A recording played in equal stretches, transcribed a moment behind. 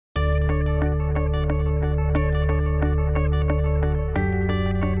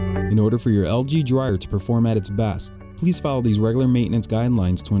In order for your LG dryer to perform at its best, please follow these regular maintenance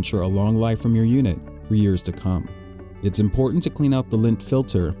guidelines to ensure a long life from your unit for years to come. It's important to clean out the lint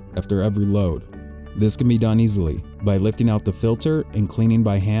filter after every load. This can be done easily by lifting out the filter and cleaning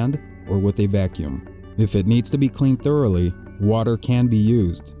by hand or with a vacuum. If it needs to be cleaned thoroughly, water can be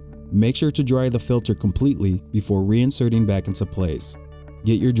used. Make sure to dry the filter completely before reinserting back into place.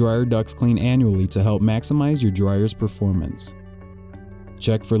 Get your dryer ducts cleaned annually to help maximize your dryer's performance.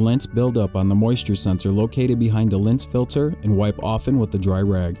 Check for lint buildup on the moisture sensor located behind the lint filter and wipe often with a dry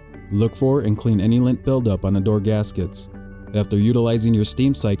rag. Look for and clean any lint buildup on the door gaskets. After utilizing your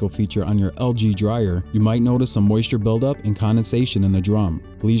steam cycle feature on your LG dryer, you might notice some moisture buildup and condensation in the drum.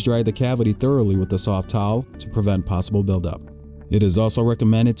 Please dry the cavity thoroughly with a soft towel to prevent possible buildup. It is also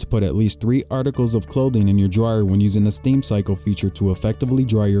recommended to put at least 3 articles of clothing in your dryer when using the steam cycle feature to effectively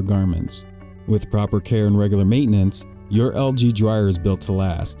dry your garments. With proper care and regular maintenance, your LG dryer is built to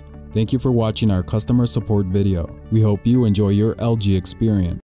last. Thank you for watching our customer support video. We hope you enjoy your LG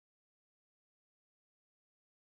experience.